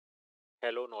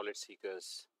Hello, knowledge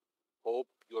seekers. Hope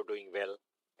you're doing well.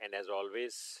 And as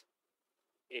always,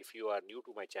 if you are new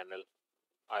to my channel,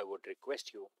 I would request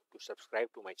you to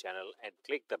subscribe to my channel and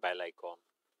click the bell icon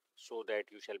so that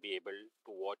you shall be able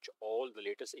to watch all the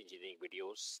latest engineering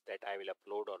videos that I will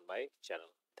upload on my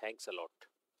channel. Thanks a lot.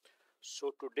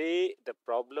 So, today, the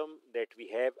problem that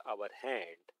we have our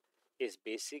hand is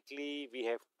basically we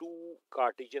have two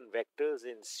Cartesian vectors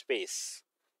in space.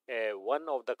 One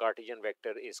of the Cartesian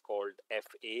vector is called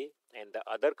FA and the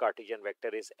other Cartesian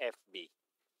vector is FB.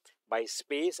 By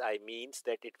space, I means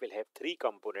that it will have three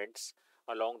components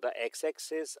along the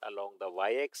x-axis, along the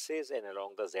y-axis and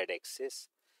along the z-axis,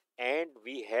 and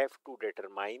we have to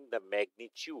determine the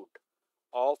magnitude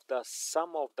of the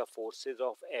sum of the forces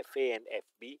of FA and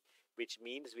FB, which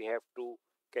means we have to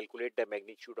calculate the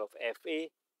magnitude of FA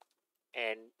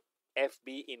and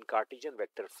FB in Cartesian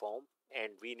vector form,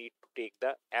 and we need to take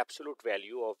the absolute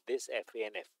value of this FA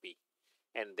and FB.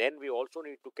 And then we also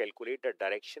need to calculate the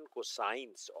direction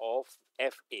cosines of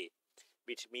FA,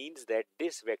 which means that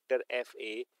this vector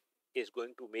FA is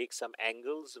going to make some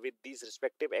angles with these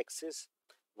respective axes.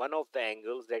 One of the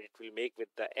angles that it will make with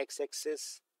the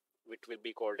x-axis, which will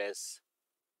be called as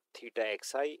theta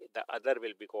xi, the other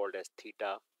will be called as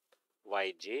theta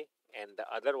yj, and the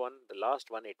other one, the last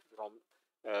one, it from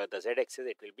the z-axis,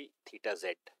 it will be theta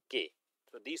zk.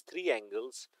 So these three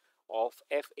angles of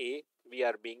FA we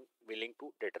are being willing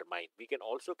to determine. We can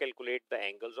also calculate the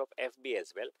angles of FB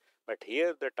as well, but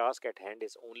here the task at hand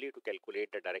is only to calculate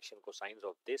the direction cosines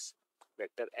of this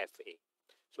vector FA.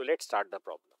 So let's start the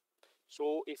problem.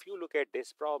 So if you look at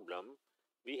this problem,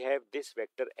 we have this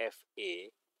vector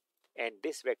FA, and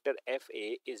this vector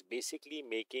FA is basically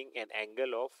making an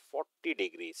angle of 40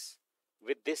 degrees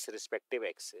with this respective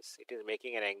axis. It is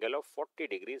making an angle of 40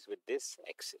 degrees with this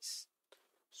axis.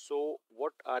 So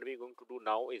what are we going to do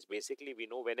now is basically we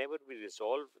know whenever we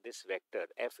resolve this vector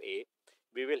FA,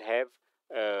 we will have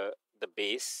the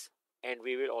base and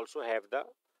we will also have the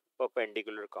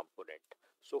perpendicular component.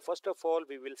 So first of all,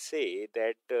 we will say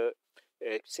that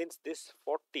since this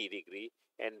 40 degree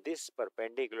and this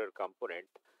perpendicular component,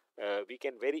 we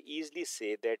can very easily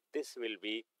say that this will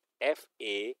be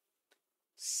FA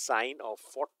sine of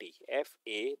 40.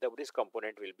 FA, this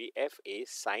component will be FA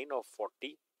sine of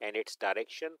 40 and its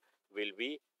direction will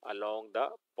be along the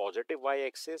positive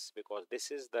y-axis because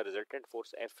this is the resultant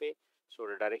force FA. So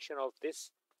the direction of this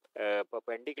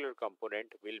perpendicular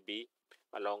component will be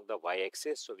along the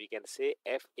y-axis. So we can say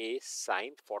FA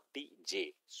sine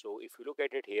 40j. So if you look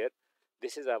at it here,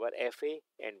 this is our FA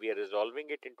and we are resolving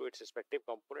it into its respective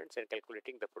components and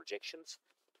calculating the projections.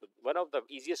 So one of the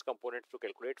easiest components to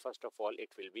calculate, first of all, it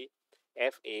will be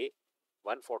FA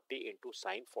 140 into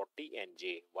sine 40 and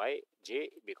j. Why j?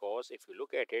 Because if you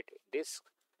look at it, this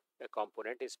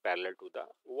component is parallel to the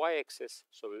y-axis.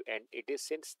 So and it is,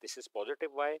 since this is positive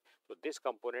y, so this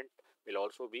component will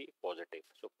also be positive.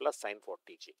 So plus sine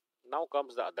 40j. Now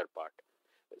comes the other part.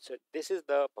 So this is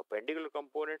the perpendicular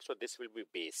component. So this will be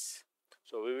base.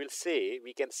 So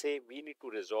we can say we need to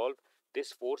resolve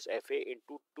this force FA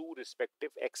into two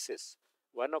respective axes.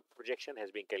 One of projection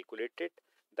has been calculated.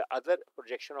 The other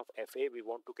projection of FA we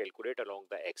want to calculate along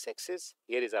the x-axis.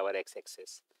 Here is our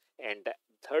x-axis. And the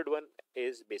third one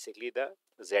is basically the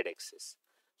z-axis.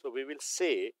 So we will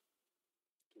say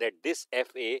that this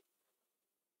FA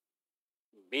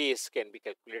base can be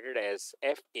calculated as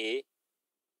FA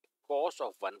cos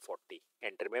of 140.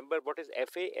 And remember what is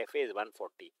FA? FA is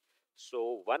 140.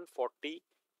 So 140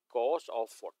 cos of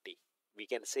 40 we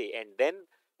can say, and then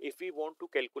if we want to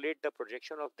calculate the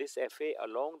projection of this FA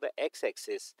along the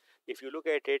x-axis, if you look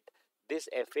at it, this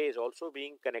FA is also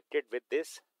being connected with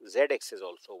this z-axis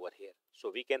also over here.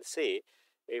 So we can say,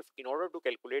 if in order to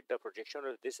calculate the projection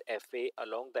of this FA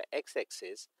along the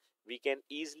x-axis, we can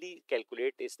easily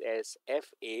calculate it as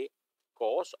FA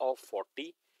cos of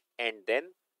 40, and then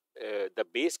the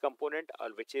base component,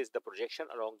 which is the projection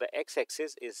along the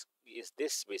x-axis, is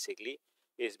this basically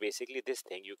this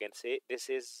thing. You can say this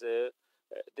is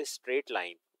this straight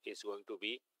line is going to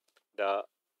be the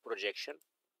projection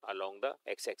along the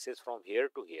x-axis from here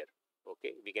to here.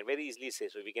 Okay, we can very easily say,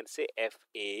 so we can say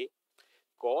FA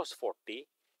cos 40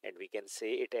 and we can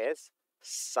say it as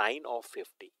sine of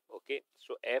 50. Okay,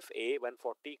 so FA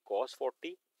 140 cos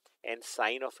 40 and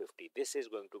sine of 50. This is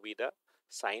going to be the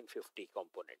sine 50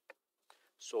 component.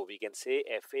 So we can say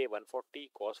FA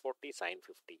 140 cos 40 sine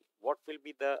 50. What will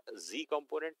be the z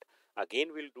component? Again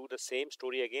we'll do the same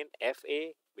story again.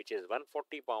 FA, which is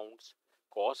 140 pounds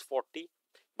cos 40,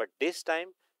 but this time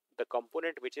the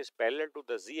component which is parallel to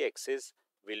the z axis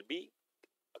will be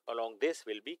along this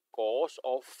will be cos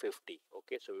of 50.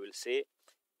 Okay, so we will say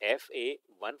FA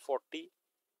 140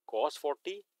 cos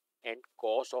 40 and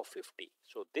cos of 50.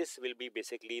 So this will be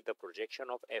basically the projection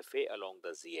of FA along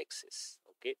the z-axis.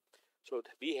 Okay, so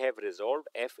we have resolved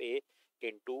FA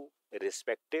into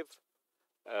respective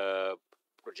uh,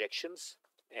 projections,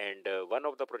 and one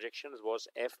of the projections was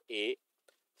FA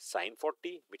sine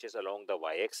 40, which is along the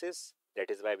y-axis. That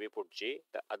is why we put J.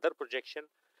 The other projection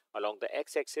along the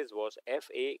x-axis was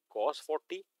FA cos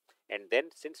 40, and then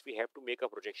since we have to make a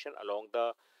projection along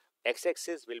the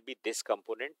x-axis will be this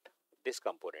component,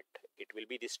 it will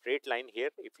be the straight line here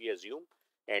if we assume,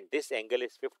 and this angle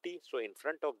is 50, so in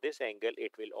front of this angle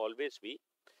it will always be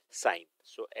sine.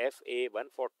 So FA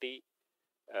 140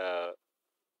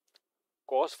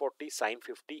 cos 40 sine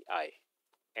 50 I.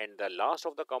 And the last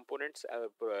of the components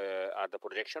are the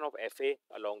projection of FA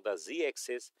along the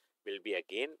z-axis will be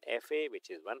again FA, which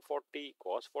is 140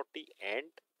 cos 40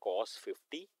 and cos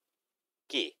 50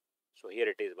 K. So here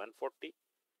it is 140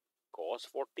 cos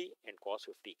 40 and cos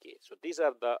 50 K. So these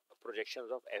are the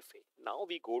projections of FA. Now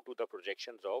we go to the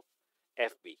projections of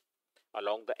FB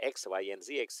along the x, y and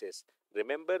z axis.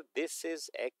 Remember, this is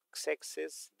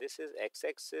x-axis, this is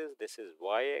x-axis, this is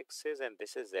y-axis, and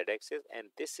this is z-axis, and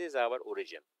this is our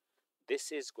origin. This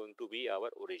is going to be our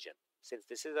origin. Since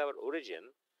this is our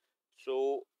origin,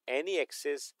 so any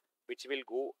axis which will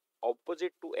go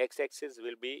opposite to x-axis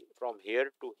will be from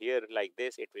here to here like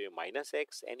this, it will be minus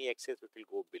x. Any axis which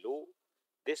will go below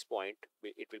this point,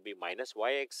 it will be minus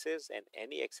y-axis, and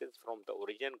any axis from the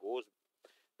origin goes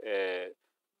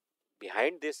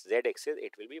behind this z-axis,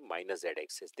 it will be minus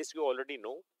z-axis. This you already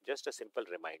know, just a simple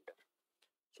reminder.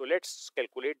 So let's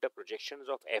calculate the projections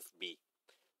of FB.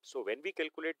 So when we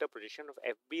calculate the projection of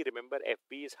FB, remember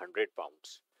FB is 100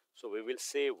 pounds. So we will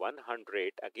say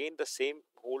 100, again the same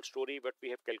whole story what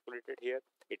we have calculated here.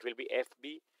 It will be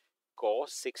FB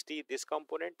cos 60 this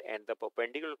component, and the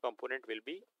perpendicular component will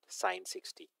be sine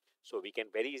 60. So we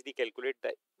can very easily calculate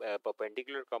the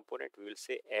perpendicular component. We will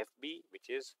say FB, which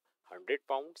is 100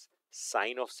 pounds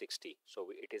sine of 60. So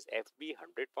it is FB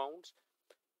 100 pounds.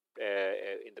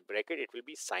 In the bracket it will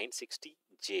be sine 60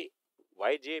 J.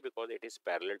 Why J? Because it is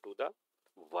parallel to the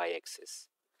y-axis,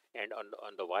 and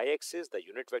on the y-axis the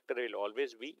unit vector will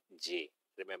always be J.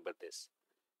 Remember this.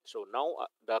 So now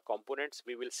the components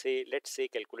we will say, let's say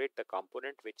calculate the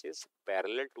component which is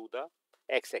parallel to the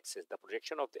x-axis, the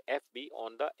projection of the FB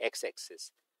on the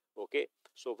x-axis. Okay,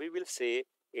 so we will say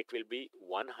it will be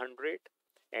 100,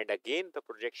 and again the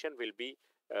projection will be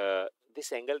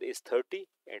this angle is 30,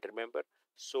 and remember,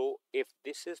 so if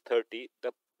this is 30,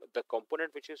 the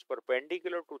component which is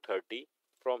perpendicular to 30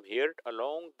 from here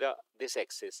along this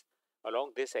axis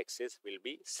will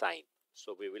be sine.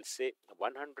 So we will say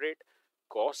 100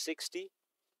 cos 60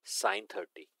 sine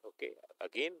 30. Okay,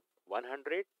 again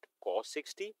 100 cos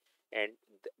 60, and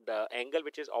the angle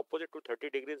which is opposite to 30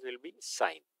 degrees will be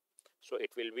sine. So it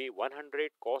will be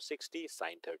 100 cos 60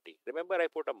 sine 30. Remember, I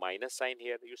put a minus sign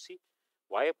here. You see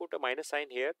why I put a minus sign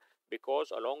here?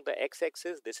 Because along the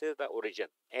x-axis this is the origin.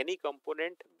 Any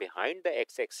component behind the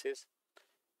x-axis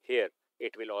here,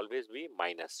 it will always be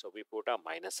minus. So we put a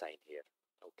minus sign here.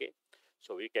 Okay,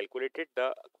 so we calculated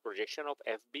the projection of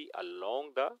FB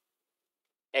along the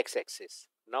x-axis.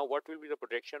 Now what will be the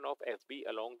projection of FB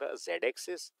along the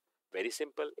z-axis? Very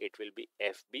simple. It will be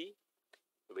FB,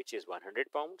 which is 100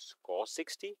 pounds cos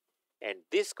 60, and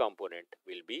this component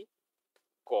will be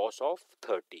cos of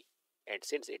 30, and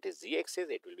since it is z-axis,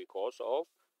 it will be cos of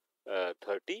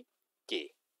 30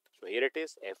 K. So here it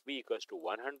is, FB equals to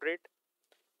 100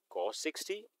 cos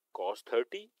 60 cos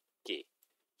 30 K.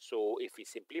 So if we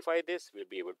simplify this, we'll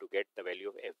be able to get the value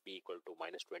of FB equal to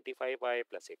minus 25I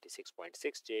plus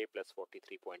 86.6 J plus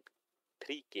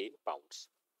 43.3 K pounds.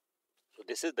 So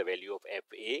this is the value of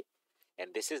FA,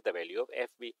 and this is the value of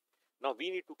FB. Now we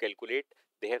need to calculate,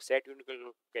 they have said you need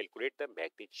to calculate the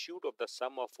magnitude of the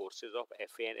sum of forces of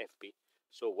FA and FB.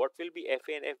 So what will be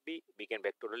FA and FB? We can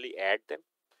vectorially add them.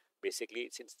 Basically,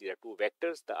 since there are two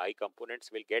vectors, the I components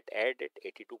will get added.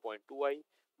 82.2I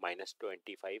minus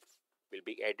 25 will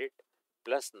be added,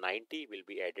 plus 90 will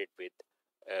be added with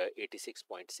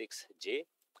 86.6J,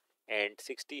 and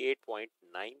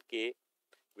 68.9K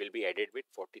will be added with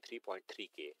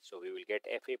 43.3K. So we will get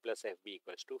FA plus FB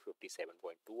equals to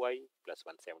 57.2I plus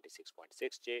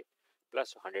 176.6J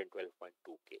plus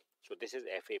 112.2K. So this is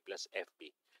FA plus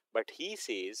FB. But he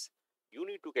says you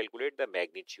need to calculate the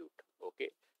magnitude. Okay.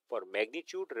 For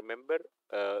magnitude, remember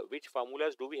which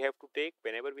formulas do we have to take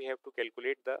whenever we have to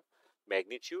calculate the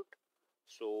magnitude?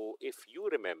 So if you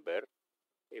remember,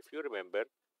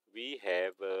 we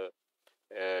have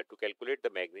to calculate the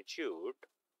magnitude,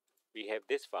 we have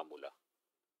this formula.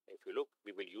 If you look,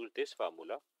 we will use this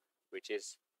formula, which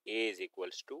is A is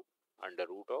equals to under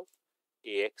root of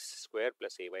ax square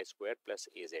plus ay square plus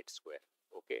az square.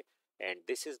 Okay, and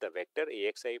this is the vector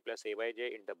axi plus ayj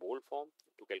in the bold form.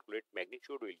 To calculate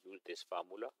magnitude, we'll use this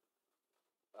formula.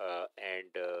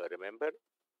 Remember,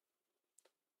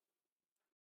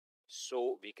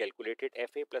 so we calculated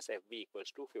fa plus fb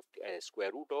equals to 50,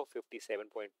 square root of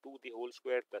 57.2 the whole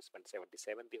square plus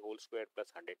 177 the whole square plus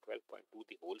 112.2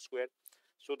 the whole square.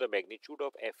 So the magnitude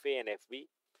of fa and fb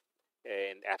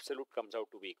in absolute comes out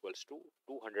to be equals to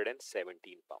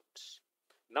 217 pounds.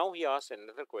 Now he asks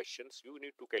another questions. You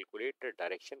need to calculate the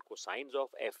direction cosines of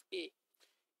fa.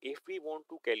 If we want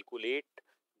to calculate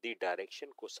the direction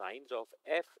cosines of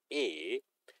fa,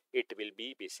 it will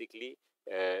be basically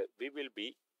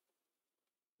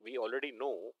we already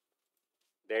know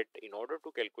that in order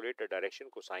to calculate the direction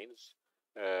cosines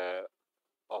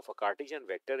of a Cartesian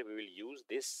vector, we will use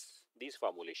these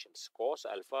formulations. Cos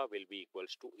alpha will be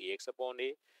equals to ax upon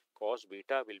a, cos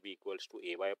beta will be equals to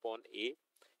ay upon a,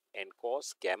 and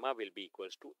cos gamma will be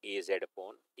equals to az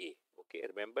upon a. Okay,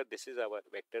 remember this is our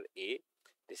vector a,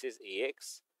 this is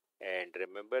ax, and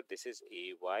remember this is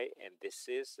ay, and this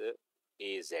is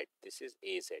az. This is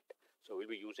az. So we'll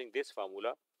be using this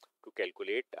formula to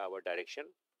calculate our direction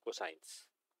cosines.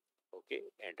 Okay,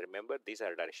 and remember these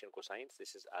are direction cosines.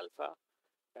 This is alpha,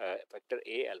 vector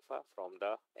a alpha from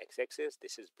the x-axis.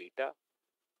 This is beta,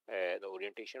 the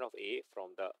orientation of a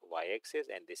from the y-axis,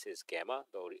 and this is gamma,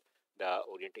 the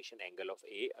orientation angle of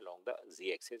a along the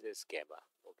z-axis is gamma.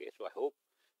 Okay, so I hope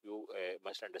you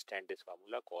must understand this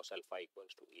formula. Cos alpha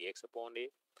equals to ax upon a,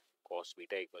 cos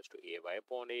beta equals to ay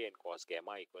upon a, and cos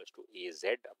gamma equals to az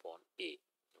upon a.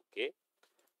 Okay,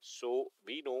 so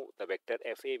we know the vector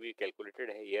fa we calculated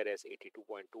here as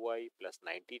 82.2i plus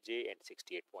 90j and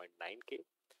 68.9k.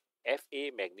 FA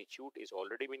magnitude is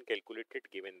already been calculated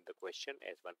given the question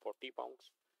as 140 pounds.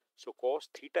 So cos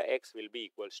theta x will be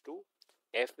equals to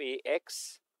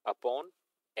FAX upon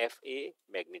FA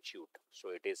magnitude. So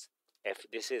it is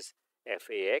this is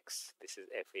FAX, this is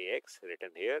FAX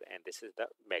written here, and this is the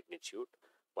magnitude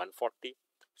 140.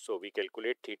 So we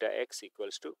calculate theta x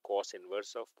equals to cos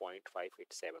inverse of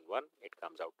 0.5871. It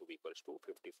comes out to be equals to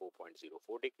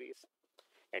 54.04 degrees.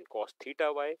 And cos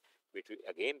theta y, which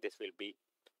again this will be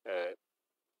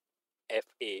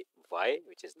FAY,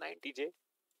 which is 90j,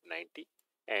 90,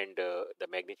 and the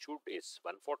magnitude is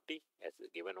 140 as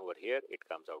given over here. It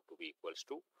comes out to be equals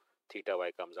to theta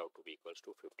y comes out to be equals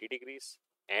to 50 degrees,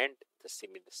 and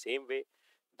in the same way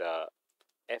the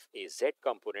FAZ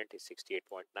component is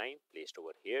 68.9 placed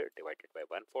over here divided by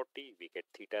 140, we get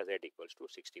theta z equals to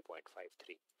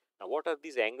 60.53. Now what are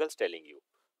these angles telling you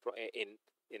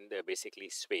in the basically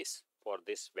space for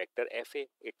this vector FA?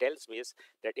 It tells me is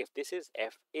that if this is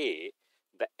FA,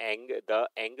 the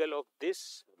angle of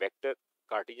this vector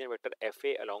Cartesian vector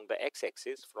FA along the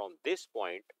x-axis from this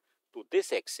point to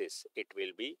this axis, it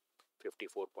will be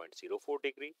 54.04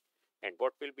 degree. And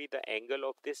what will be the angle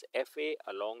of this FA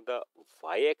along the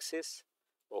y-axis?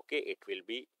 Okay, it will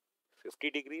be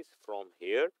 50 degrees. From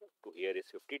here to here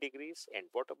is 50 degrees. And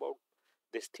what about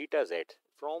this theta z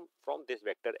from this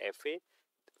vector FA,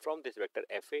 from this vector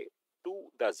FA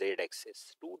to the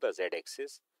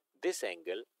z-axis, this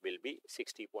angle will be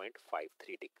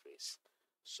 60.53 degrees.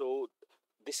 So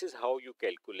this is how you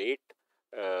calculate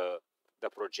the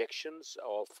projections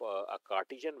of a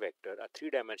Cartesian vector, a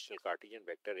three-dimensional Cartesian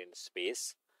vector in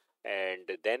space, and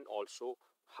then also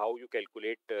how you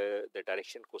calculate the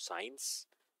direction cosines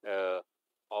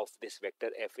of this vector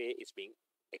FA is being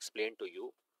explained to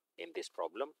you in this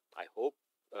problem. I hope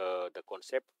the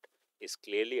concept is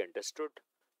clearly understood,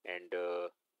 and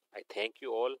I thank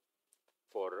you all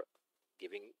for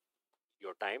giving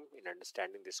your time in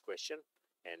understanding this question,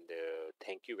 and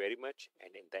thank you very much.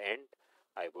 And in the end,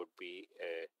 I would be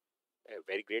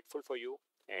very grateful for you,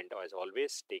 and as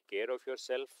always, take care of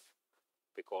yourself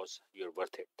because you're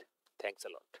worth it. Thanks a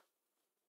lot.